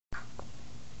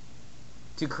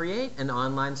To create an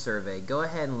online survey, go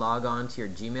ahead and log on to your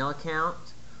Gmail account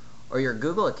or your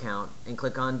Google account and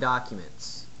click on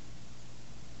Documents.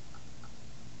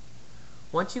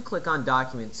 Once you click on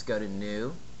Documents, go to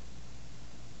New,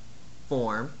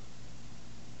 Form,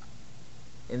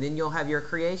 and then you'll have your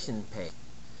creation page.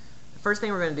 The first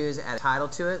thing we're going to do is add a title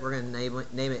to it. We're going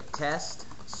to name it Test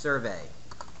Survey.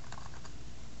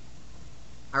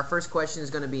 Our first question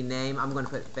is going to be name. I'm going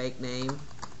to put fake name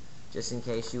just in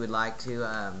case you would like to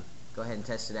go ahead and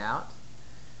test it out.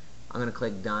 I'm going to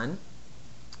click Done.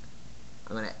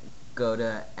 I'm going to go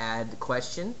to Add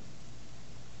Question.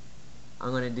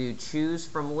 I'm going to do Choose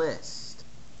from List.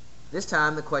 This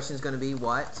time the question is going to be,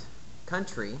 what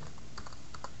country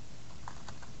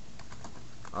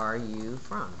are you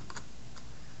from?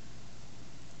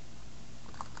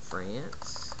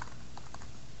 France,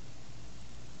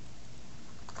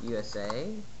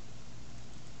 USA,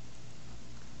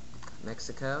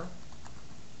 Mexico,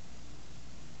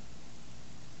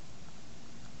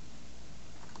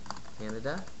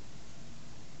 Canada,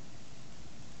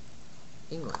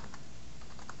 England.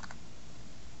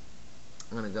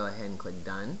 I'm going to go ahead and click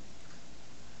Done.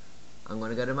 I'm going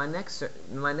to go to my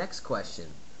next question.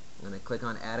 I'm going to click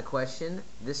on Add a Question.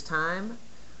 This time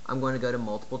I'm going to go to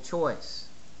Multiple Choice.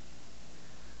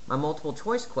 My multiple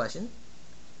choice question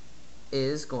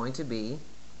is going to be,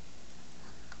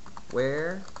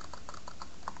 where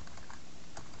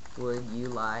would you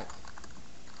like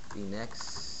the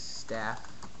next staff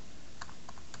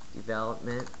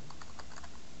development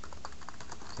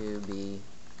to be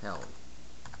held?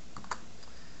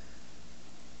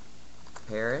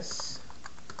 Paris,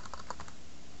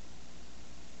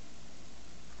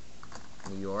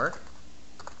 New York,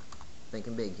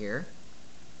 thinking big here,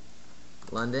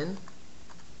 London,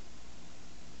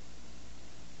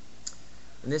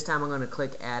 and this time I'm going to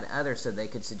click Add Other so they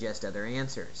could suggest other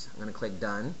answers. I'm going to click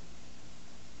Done.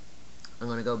 I'm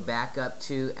going to go back up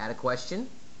to Add a Question.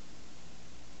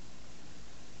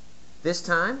 This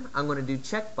time I'm going to do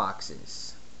check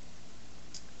boxes,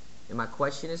 and my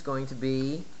question is going to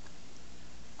be,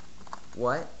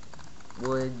 what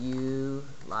would you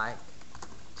like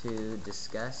to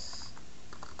discuss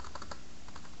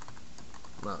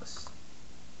most?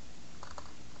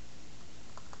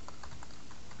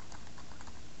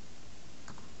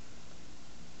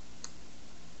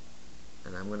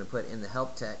 And I'm going to put in the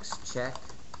help text, check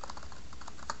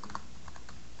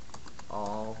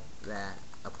all that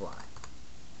apply.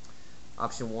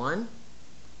 Option 1,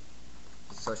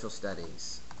 social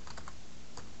studies.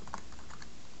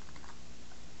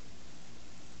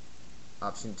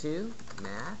 Option 2,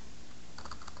 math.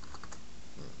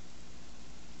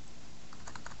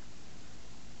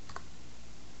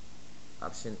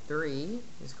 Option 3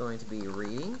 is going to be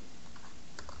reading.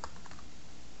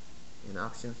 And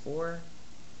option 4,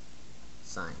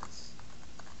 science.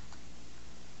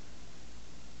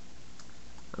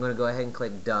 I'm going to go ahead and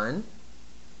click Done.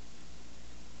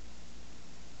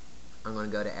 I'm going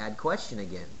to go to Add Question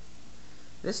again.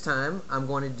 This time I'm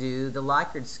going to do the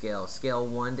Likert scale, scale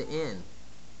 1 to N.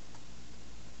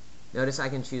 Notice I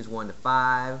can choose 1 to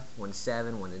 5, 1 to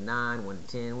 7, 1 to 9, 1 to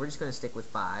 10. We're just going to stick with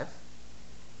 5.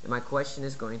 And my question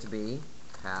is going to be,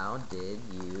 how did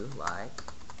you like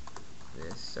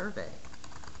this survey?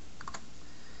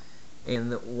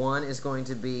 And the 1 is going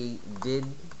to be, did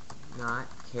not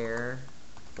care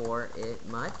for it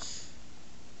much.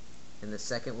 And the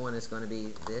second one is going to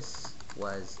be, this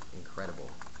was incredible.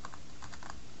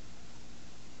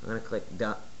 I'm going to click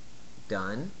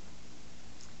Done.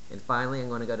 And finally, I'm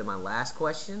going to go to my last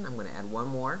question. I'm going to add one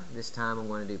more. This time I'm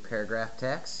going to do paragraph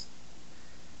text.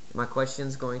 My question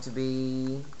is going to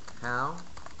be, how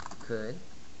could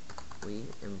we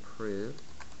improve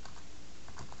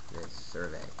this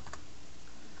survey?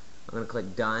 I'm going to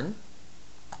click Done.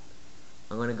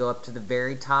 I'm going to go up to the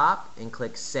very top and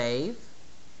click Save.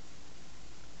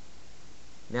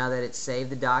 Now that it's saved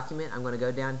the document, I'm going to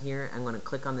go down here. I'm going to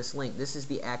click on this link. This is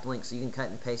the active link, so you can cut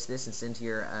and paste this and send to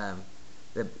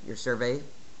your survey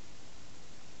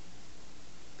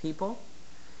people.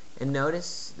 And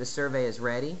notice the survey is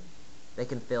ready. They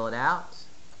can fill it out.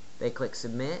 They click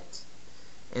Submit,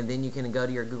 and then you can go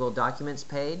to your Google Documents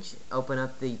page, open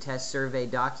up the test survey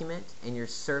document, and your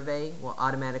survey will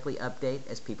automatically update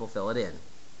as people fill it in.